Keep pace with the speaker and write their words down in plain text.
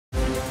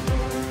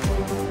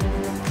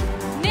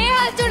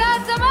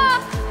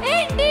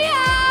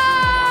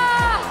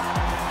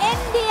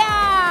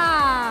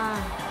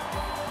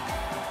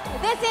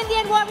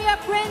Indian Warrior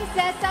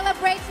Princess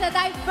celebrates the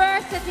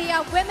diversity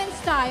of women's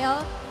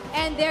style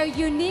and their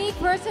unique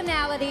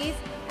personalities,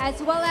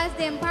 as well as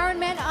the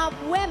empowerment of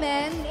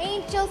women.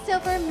 Angel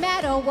Silver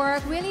Metal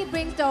Work really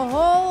brings the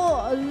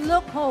whole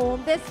look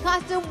home. This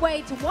costume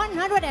weighs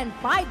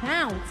 105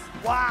 pounds.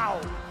 ว้าว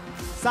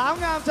สาว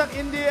งามจาก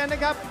อินเดียนะ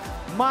ครับ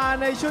มา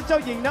ในชุดเจ้า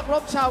หญิงนักร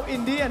บชาวอิ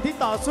นเดียที่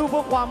ต่อสู้เ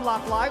พื่อความหลา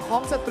กหลายขอ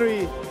งสตรี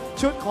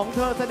ชุดของเธ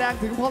อแสดง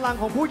ถึงพลัง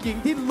ของผู้หญิง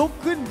ที่ลุก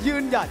ขึ้นยื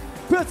นหยัด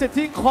เพื่อสิท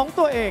ธิของ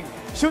ตัวเอง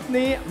ชุด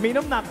นี้มี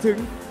น้ำหนักถึง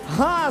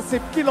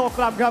50กิโลก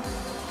รัมครับ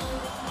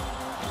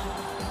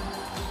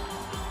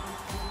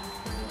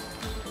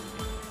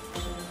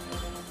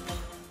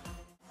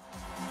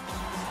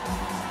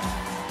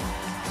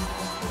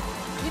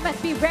You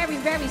must be very,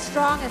 very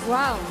strong as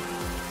well.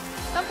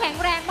 ต้องแข็ง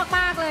แรงม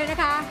ากๆเลยนะ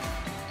คะ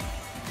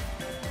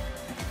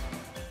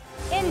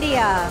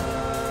India.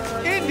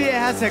 India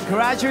has a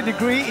graduate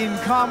degree in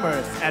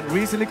commerce and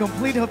recently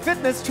completed her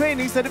fitness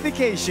training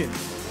certification.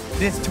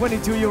 This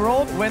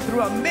 22-year-old went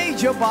through a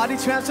major body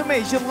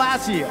transformation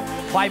last year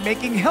by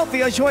making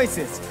healthier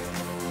choices.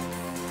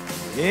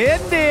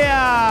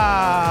 India!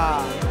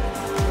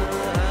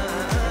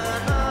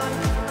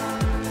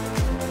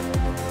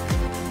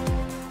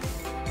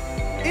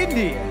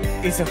 India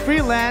is a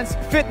freelance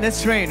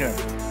fitness trainer,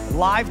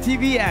 live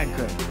TV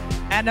anchor,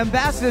 and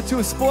ambassador to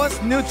a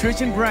sports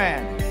nutrition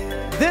brand.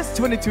 This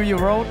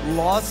 22-year-old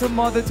lost her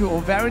mother to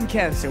ovarian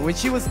cancer when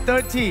she was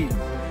 13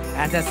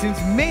 and has since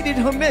made it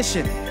her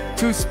mission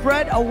to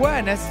spread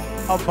awareness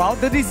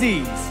about the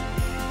disease.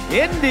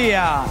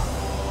 India.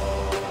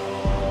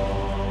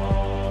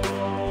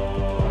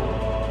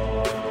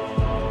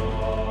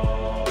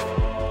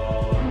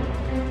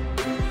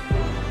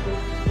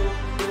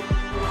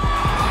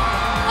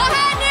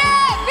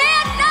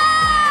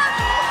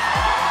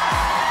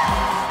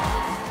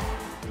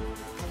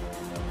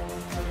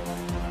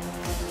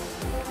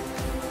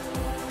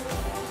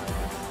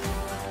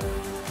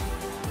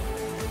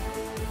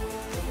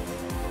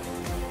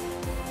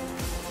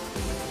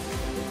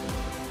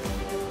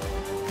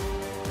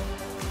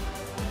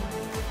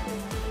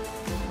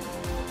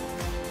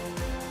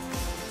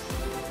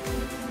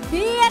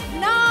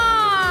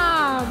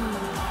 Vietnam!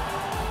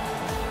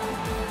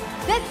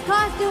 This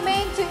costume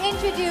aims to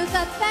introduce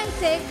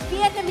authentic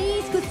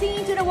Vietnamese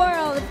cuisine to the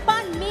world.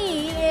 Banh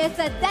mi is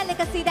a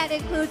delicacy that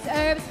includes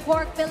herbs,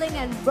 pork filling,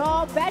 and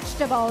raw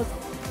vegetables.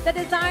 The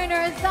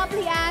designer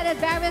subtly added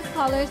various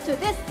colors to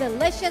this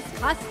delicious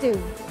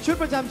costume. ชุด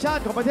ประจำชา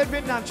ติของประเทศเวี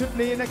ยดนามชุด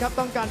นี้นะครับ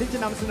ต้องการที่จะ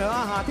นำเสนอ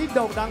อาหารที่โ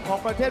ด่งดังของ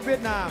ประเทศเวีย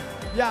ดนาม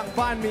อย่างบ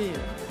านหมี่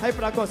ให้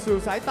ปรากฏสู่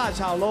สายตา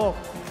ชาวโลก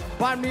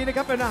บานหมี่นะค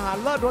รับเป็นอาหาร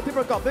เลิศรสที่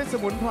ประกอบด้วยส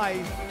มุนไพร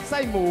ไส้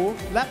หมู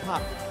และผั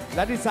กแล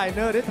ะดีไซเน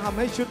อร์ได้ทำใ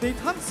ห้ชุดนี้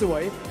ทั้งสว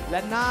ยและ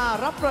น่า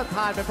รับประท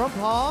านไป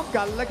พร้อมๆ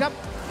กันเลยครับ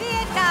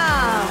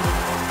Vietnam.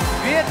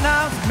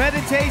 Vietnam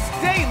meditates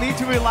daily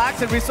to relax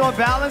and restore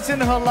balance in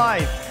her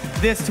life.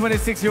 This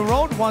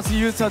 26-year-old wants to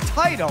use her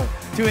title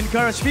to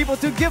encourage people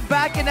to give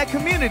back in their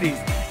communities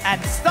and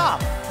stop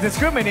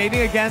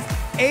discriminating against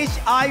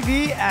HIV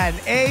and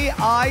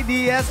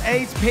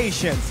AIDS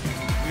patients.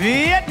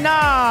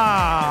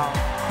 Vietnam!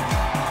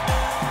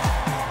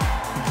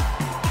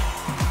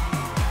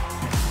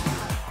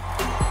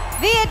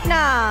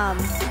 Vietnam.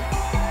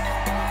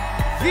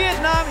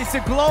 Vietnam is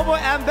the global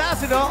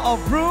ambassador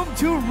of Room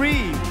to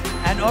Read,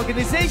 an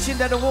organization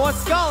that awards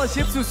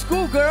scholarships to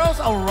schoolgirls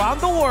around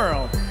the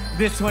world.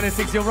 This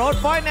 26-year-old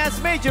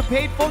finance major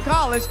paid for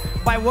college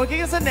by working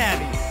as a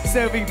nanny,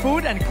 serving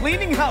food and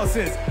cleaning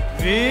houses.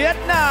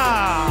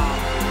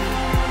 Vietnam!